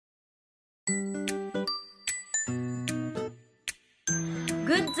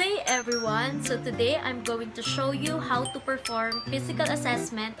Good day everyone! So today I'm going to show you how to perform physical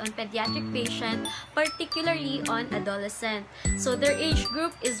assessment on pediatric patient, particularly on adolescent. So their age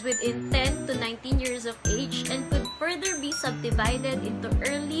group is within 10 to 19 years of age and could further be subdivided into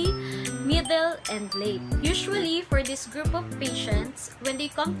early, middle, and late. Usually for this group of patients, when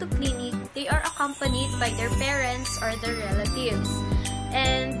they come to clinic, they are accompanied by their parents or their relatives.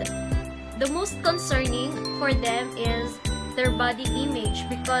 And the most concerning for them is their body image,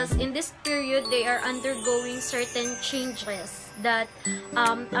 because in this period they are undergoing certain changes that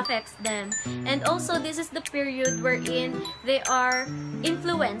affects them, and also this is the period wherein they are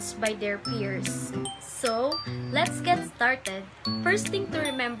influenced by their peers. So let's get started. First thing to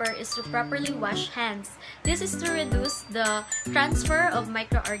remember is to properly wash hands. This is to reduce the transfer of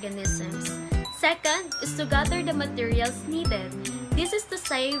microorganisms. Second is to gather the materials needed. This is to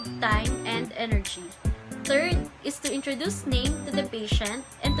save time and energy. Third is to introduce name to the patient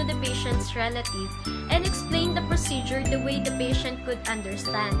and to the patient's relative and explain the procedure the way the patient could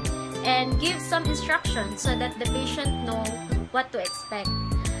understand, and give some instructions so that the patient know what to expect.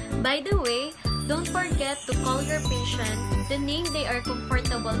 By the way, don't forget to call your patient the name they are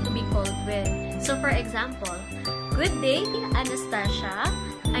comfortable to be called with. So for example, "Good day, Anastasia.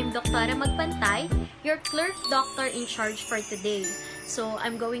 I'm Dr. Magpantay, your clerk doctor in charge for today. So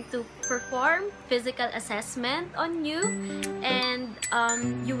I'm going to perform physical assessment on you, and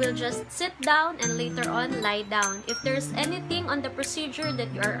you will just sit down and later on lie down. If there's anything on the procedure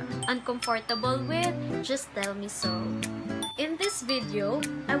that you are uncomfortable with, just tell me so." In this video,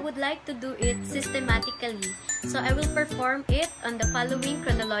 I would like to do it systematically, so I will perform it on the following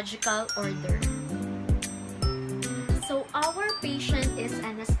chronological order. So our patient is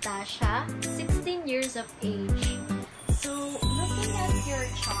Anastasia, 16 years of age. So looking at your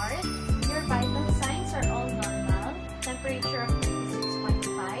chart, your vital signs are all normal. Temperature of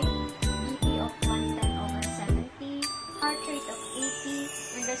 36.5, BP of 110/70, heart rate of 80,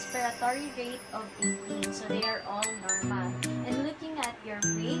 and respiratory rate of 18. So they are all normal. And looking at your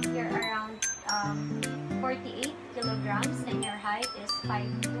weight, you're around 48 kilograms and your height is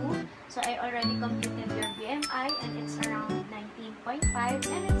 5'2". So I already computed your BMI and it's around 19.5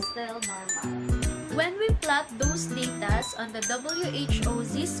 and it's still normal. When we plot those data on the WHO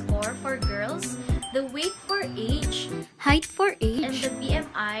Z-score for girls, the weight for age, height for age, and the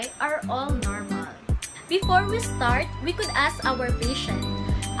BMI are all normal. Before we start, we could ask our patient,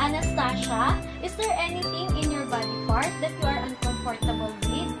 "Anastasia, is there anything in your body part that you are uncomfortable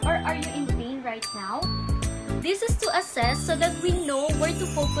with, or are you in pain right now?" This is to assess so that we know where to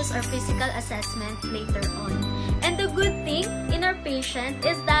focus our physical assessment later on. And the good thing in our patient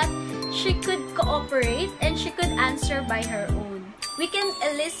is that she could cooperate and she could answer by her own. We can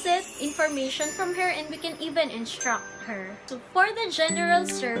elicit information from her and we can even instruct her. So for the general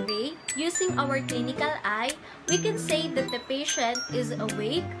survey, using our clinical eye, we can say that the patient is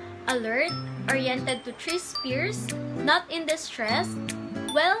awake, alert, oriented to 3 spheres, not in distress,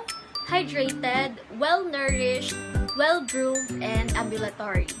 well hydrated, well-nourished, well-groomed, and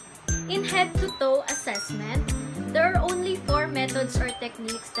ambulatory. In head-to-toe assessment, there are only 4 methods or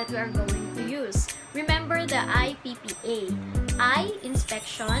techniques that we are going to use. Remember the IPPA. I,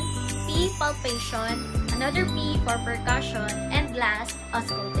 inspection, P, palpation, another P for percussion, and last,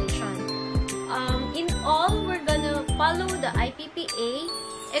 auscultation. In all, we're gonna follow the IPPA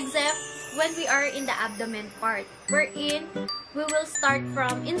except when we are in the abdomen part, wherein we will start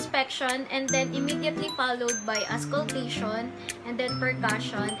from inspection and then immediately followed by auscultation and then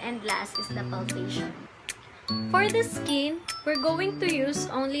percussion, and last is the palpation. For the skin, we're going to use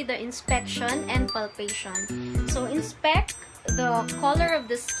only the inspection and palpation. So inspect the color of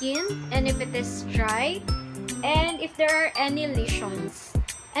the skin and if it is dry and if there are any lesions.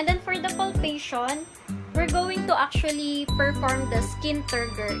 And then for the palpation, we're going to actually perform the skin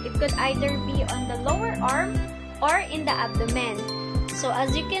turgor. It could either be on the lower arm or in the abdomen. So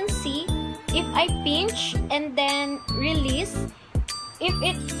as you can see, if I pinch and then release, if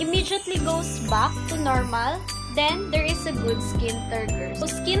it immediately goes back to normal, then there is a good skin turgor. So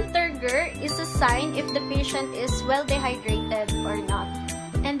skin turgor is a sign if the patient is well dehydrated or not.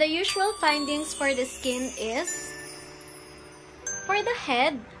 And the usual findings for the skin is, for the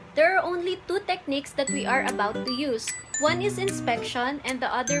head, there are only 2 techniques that we are about to use. One is inspection and the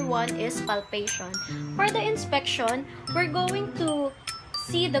other one is palpation. For the inspection, we're going to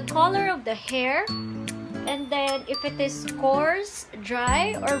see the color of the hair, and then if it is coarse,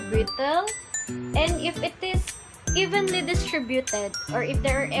 dry, or brittle, and if it is evenly distributed, or if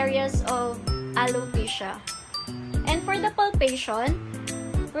there are areas of alopecia. And for the palpation,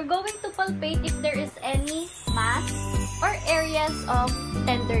 we're going to palpate if there is any mass or areas of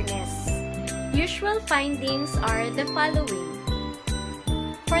tenderness. Usual findings are the following.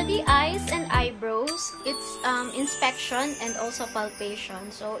 For the eyes and eyebrows, it's inspection and also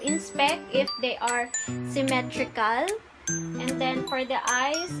palpation. So, inspect if they are symmetrical. And then for the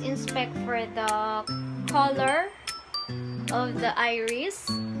eyes, inspect for the color of the iris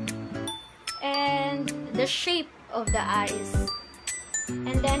and the shape of the eyes.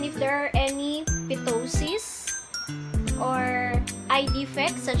 And then if there are any ptosis or eye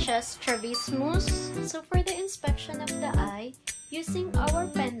defects such as strabismus. So for the inspection of the eye, using our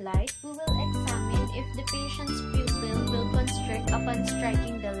pen light, we will examine if the patient's pupil will constrict upon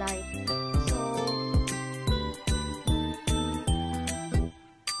striking the light.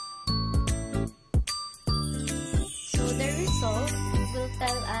 So the result will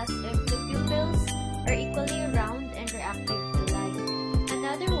tell us if the pupils are equally round and reactive to light.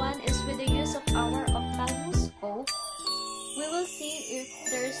 Another one is with the use of our ophthalmoscope, we will see if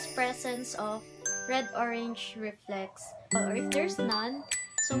there's presence of red-orange reflex, or if there's none,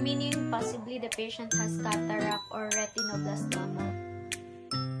 so meaning possibly the patient has cataract or retinoblastoma.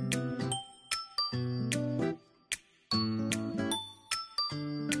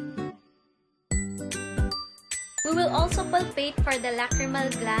 We will also palpate for the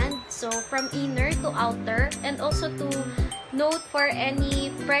lacrimal gland, so from inner to outer, and also to note for any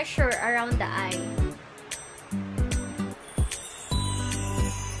pressure around the eye.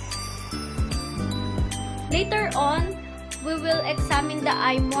 Later on, we will examine the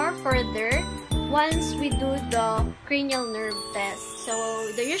eye more further once we do the cranial nerve test.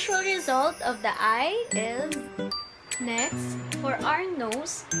 So the usual result of the eye is next. For our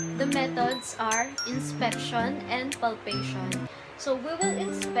nose, the methods are inspection and palpation. So we will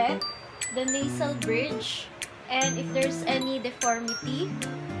inspect the nasal bridge and if there's any deformity.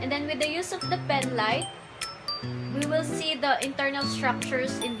 And then with the use of the pen light, we will see the internal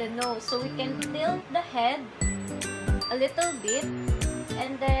structures in the nose. So we can tilt the head a little bit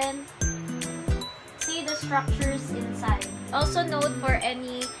and then see the structures inside. Also note for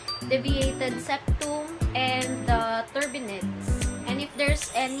any deviated septum and the turbinates, and if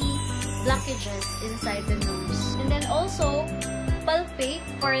there's any blockages inside the nose. And then also palpate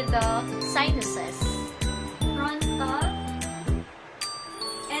for the sinuses, frontal,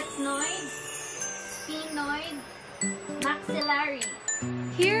 ethmoid, sphenoid, maxillary.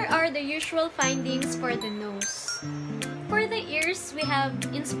 Here are the usual findings for the nose. For the ears, we have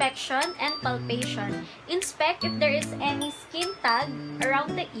inspection and palpation. Inspect if there is any skin tag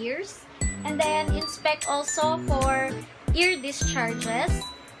around the ears. And then inspect also for ear discharges.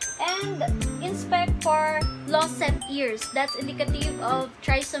 And inspect for lost-set ears. That's indicative of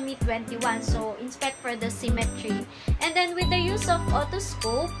trisomy 21. So inspect for the symmetry. And then with the use of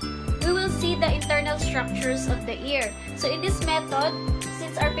otoscope, we will see the internal structures of the ear. So in this method,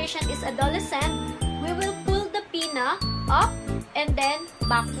 since our patient is adolescent, we will pull the pinna up and then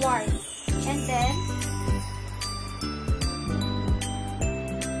backward. And then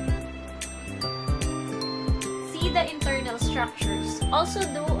see the internal structures. Also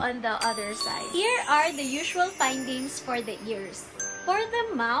do on the other side. Here are the usual findings for the ears. For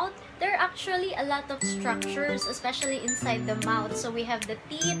the mouth, there are actually a lot of structures, especially inside the mouth. So we have the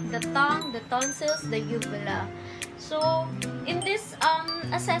teeth, the tongue, the tonsils, the uvula. So in this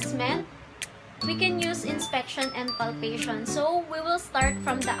assessment, we can use inspection and palpation. So we will start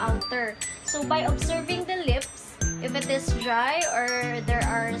from the outer. So by observing the lips, if it is dry or there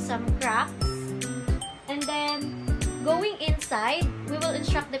are some cracks, and then going inside, we will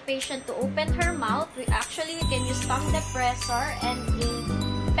instruct the patient to open her mouth. We can use tongue depressor and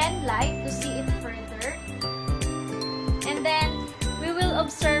a pen light to see it further. And then we will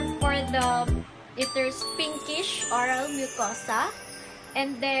observe for if there's pinkish oral mucosa,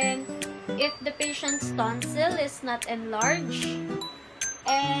 and then if the patient's tonsil is not enlarged,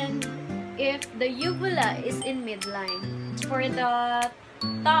 and if the uvula is in midline. For the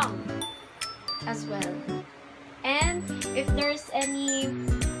tongue as well. And if there's any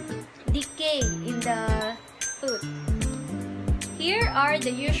decay in the tooth. Here are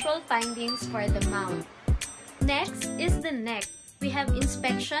the usual findings for the mouth. Next is the neck. We have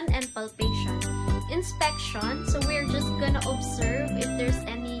inspection and palpation. Inspection, so we're just gonna observe if there's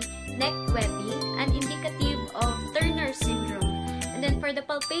any neck webbing, an indicative of Turner syndrome. And then for the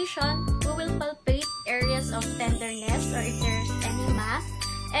palpation, we will palpate areas of tenderness or if there's any mass,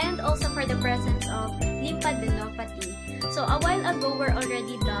 and also for the presence of lymphadenopathy. So a while ago, we're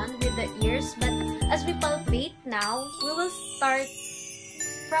already done with the ears, but as we palpate now, we will start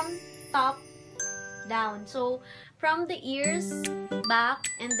from top down. So from the ears, back,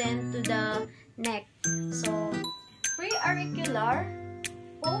 and then to the neck. So preauricular,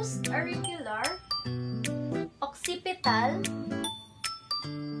 post-auricular, occipital,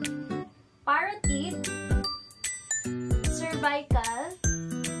 parotid, cervical,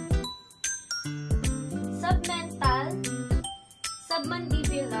 submental,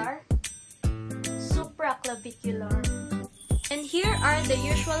 submandibular, supraclavicular. And here are the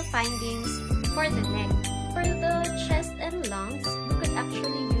usual findings for the neck. For the chest and lungs, we could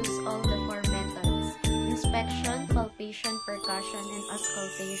actually use all the 4 methods: inspection, palpation, percussion, and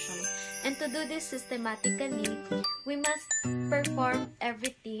auscultation. And to do this systematically, we must perform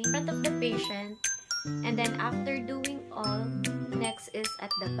everything in front of the patient, and then after doing all, next is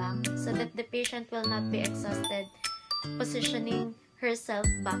at the back, so that the patient will not be exhausted positioning herself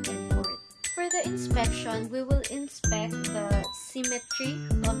back and forth. For the inspection, we will inspect the symmetry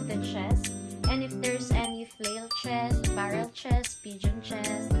of the chest, and if there's any flail chest, barrel chest, pigeon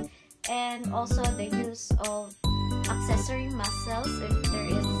chest, and also the use of accessory muscles if there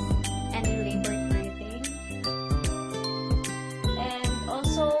is any labored breathing. And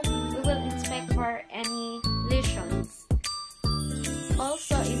also, we will inspect for any lesions.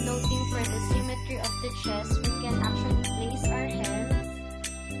 Also, in noting for the symmetry of the chest, we can actually place our hands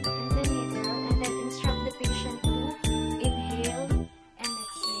in the middle and then instruct the patient to inhale and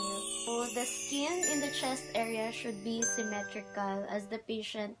exhale. So the skin in the chest area should be symmetrical as the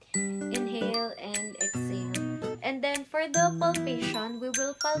patient inhale and exhale. And then for the palpation, we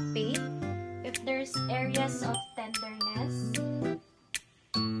will palpate if there's areas of tenderness.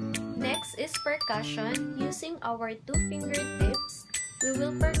 Next is percussion. Using our 2 fingertips, we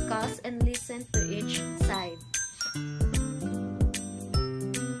will percuss and listen to each side.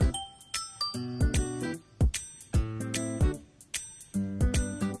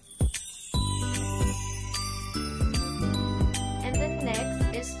 And then next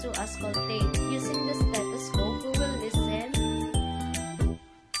is to auscultate. Using the stethoscope, we will listen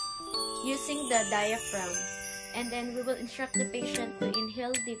using the diaphragm. And then we will instruct the patient to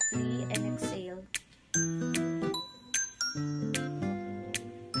inhale deeply and exhale.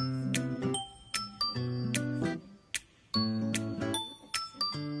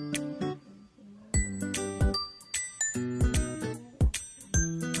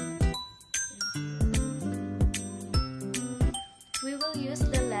 We will use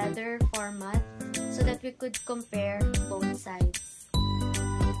the ladder format so that we could compare both sides.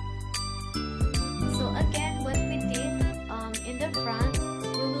 So again, what we did in the front,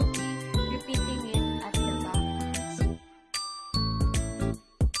 we will be repeating it at the back.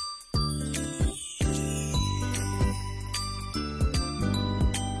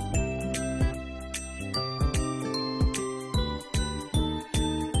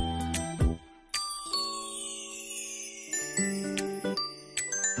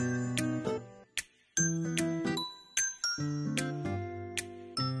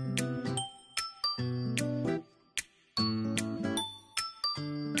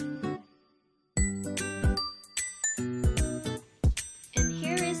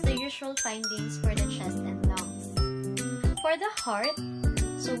 Findings for the chest and lungs. For the heart,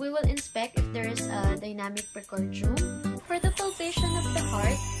 so we will inspect if there is a dynamic precordium. For the palpation of the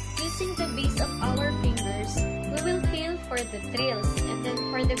heart, using the base of our fingers, we will feel for the trills, and then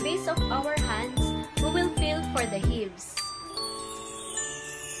for the base of our hands, we will feel for the hips.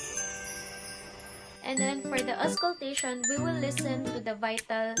 And then for the auscultation, we will listen to the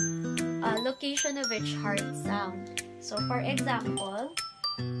vital location of each heart sound. So for example,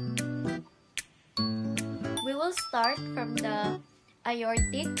 we will start from the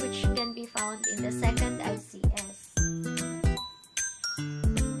aortic, which can be found in the 2nd ICS.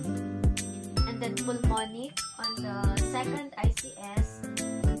 And then pulmonic on the 2nd ICS,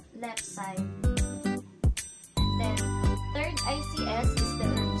 left side. And then 3rd ICS is the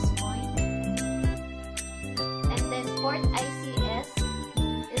Erb's point. And then 4th ICS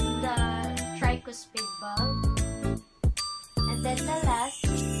is the tricuspid valve. And then the last,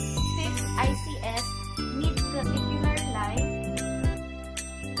 5th ICS, mid-clavicular line,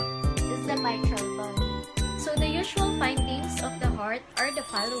 is the mitral valve. So the usual findings of the heart are the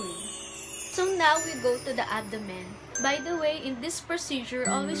following. So now we go to the abdomen. By the way, in this procedure,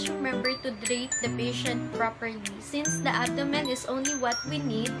 always remember to drape the patient properly, since the abdomen is only what we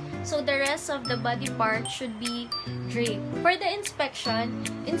need, so the rest of the body part should be draped. For the inspection,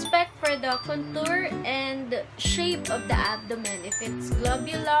 inspect for the contour and shape of the abdomen, if it's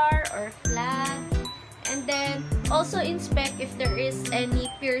globular or flat. And then also inspect if there is any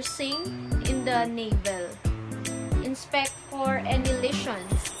piercing in the navel. Inspect for any lesions.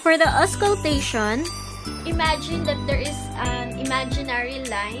 For the auscultation, imagine that there is an imaginary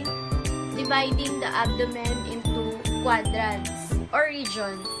line dividing the abdomen into quadrants. or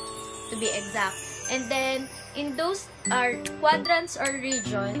region to be exact. And then in those quadrants or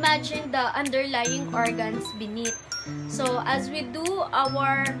region, imagine the underlying organs beneath. So as we do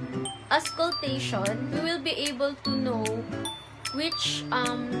our auscultation, we will be able to know which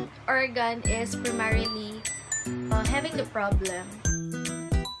organ is primarily having the problem.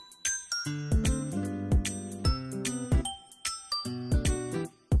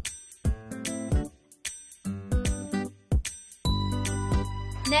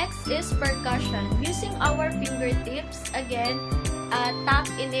 Next is percussion. Using our fingertips, again, tap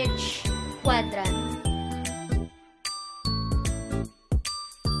in each quadrant.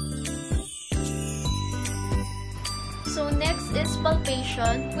 So next is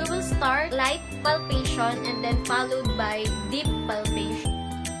palpation. We will start light palpation and then followed by deep palpation.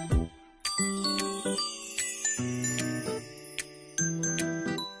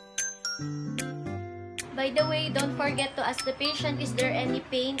 By the way, don't forget to ask the patient, is there any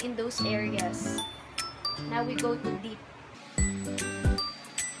pain in those areas? Now we go to deep.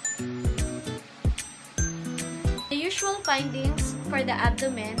 The usual findings for the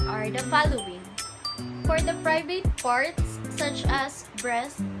abdomen are the following. For the private parts such as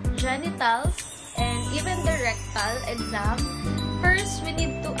breast, genitals, and even the rectal exam, first we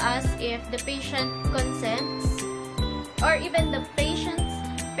need to ask if the patient consents or even the patient's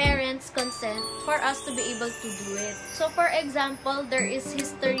parents consent for us to be able to do it. So for example, there is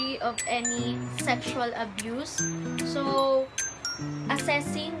history of any sexual abuse. So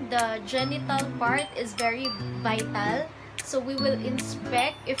assessing the genital part is very vital. So we will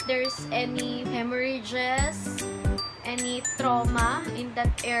inspect if there's any hemorrhages, any trauma in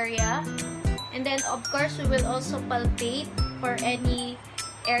that area. And then of course we will also palpate for any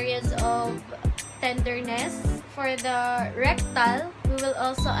areas of tenderness. For the rectal, we will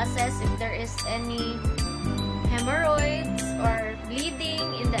also assess if there is any hemorrhoids or bleeding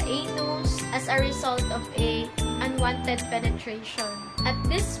in the anus as a result of a unwanted penetration. At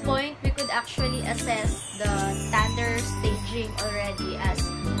this point, we could actually assess the tender staging already as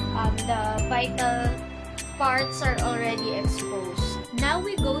the vital parts are already exposed. Now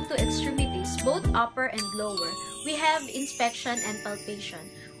we go to extremities, both upper and lower. We have inspection and palpation.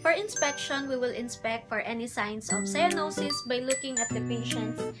 For inspection, we will inspect for any signs of cyanosis by looking at the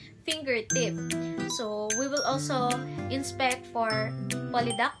patient's fingertip. So we will also inspect for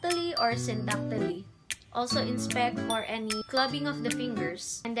polydactyly or syndactyly. Also inspect for any clubbing of the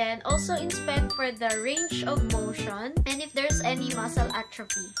fingers. And then also inspect for the range of motion and if there's any muscle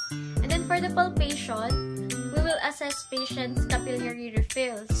atrophy. And then for the palpation, we will assess patient's capillary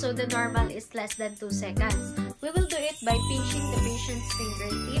refill. So the normal is less than 2 seconds. We will do it by pinching the patient's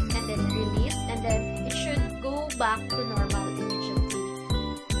fingertip and then release, and then it should go back to normal immediately.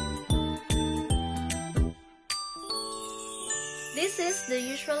 This is the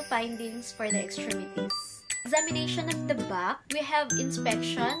usual findings for the extremities. Examination of the back, we have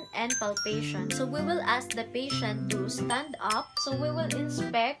inspection and palpation. So we will ask the patient to stand up. So we will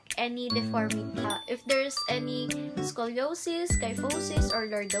inspect any deformity. If there's any scoliosis, kyphosis, or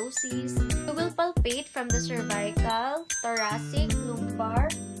lordosis, we will palpate from the cervical, thoracic, lumbar,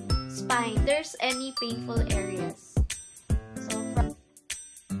 spine. There's any painful areas. So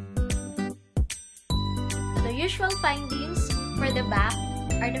the usual findings for the back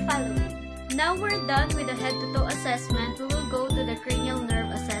are the following. Now we're done with the head-to-toe assessment, we will go to the cranial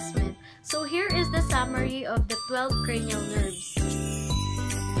nerve assessment. So here is the summary of the 12 cranial nerves.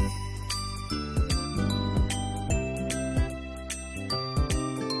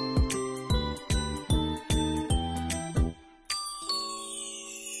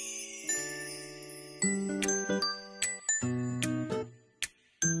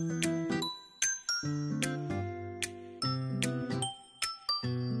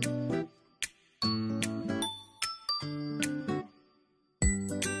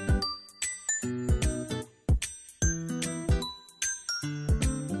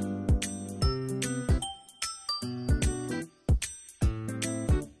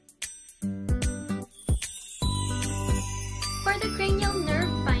 For the cranial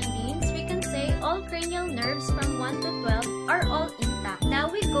nerve findings, we can say all cranial nerves from 1 to 12 are all intact. Now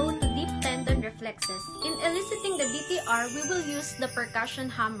we go to deep tendon reflexes. In eliciting the DTR, we will use the percussion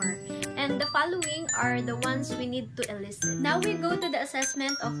hammer, and the following are the ones we need to elicit. Now we go to the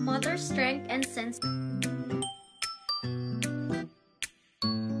assessment of motor strength and sense.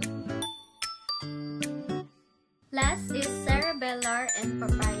 Last is cerebellar and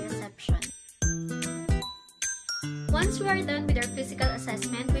proprioception. Once we are done with our physical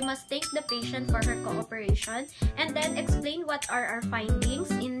assessment, we must thank the patient for her cooperation and then explain what are our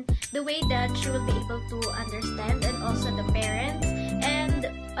findings in the way that she will be able to understand, and also the parents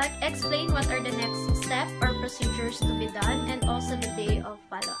explain what are the next step or procedures to be done and also the date